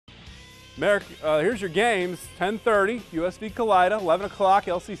Here's your games. 10:30, USD Calida. 11 o'clock,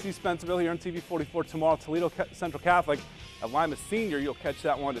 LCC Spencerville here on TV 44 tomorrow. Toledo Central Catholic at Lima Senior. You'll catch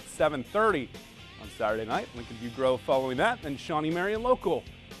that one at 7:30 on Saturday night. Lincoln View Grove following that. And Shawnee Marion Local,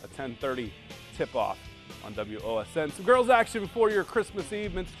 a 10:30 tip-off on WOSN. Some girls action before your Christmas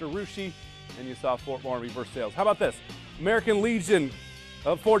Eve. Minster Russia, and you saw Fort Warren reverse sales. How about this? American Legion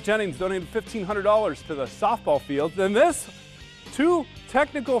of Fort Jennings donated $1,500 to the softball fields. And this, 2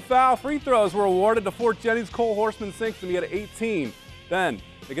 technical foul free throws were awarded to Fort Jennings. Cole Horseman sinks them. He had 18. Then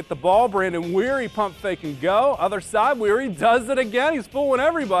they get the ball. Brandon Weary pump fake and go. Other side, Weary does it again. He's fooling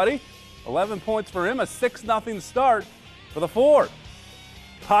everybody. 11 points for him. A 6-0 start for the Fort.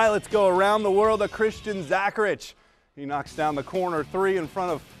 Pilots go around the world of Christian Zacharich. He knocks down the corner 3 in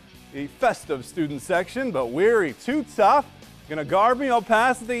front of the festive student section, but Weary too tough. Gonna guard me, I'll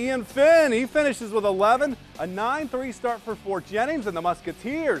pass it to Ian Finn. He finishes with 11. A 9-3 start for Fort Jennings, and the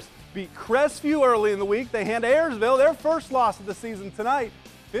Musketeers beat Crestview early in the week. They hand Ayersville their first loss of the season tonight,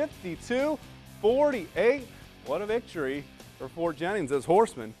 52-48. What a victory for Fort Jennings as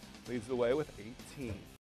Horseman leads the way with 18.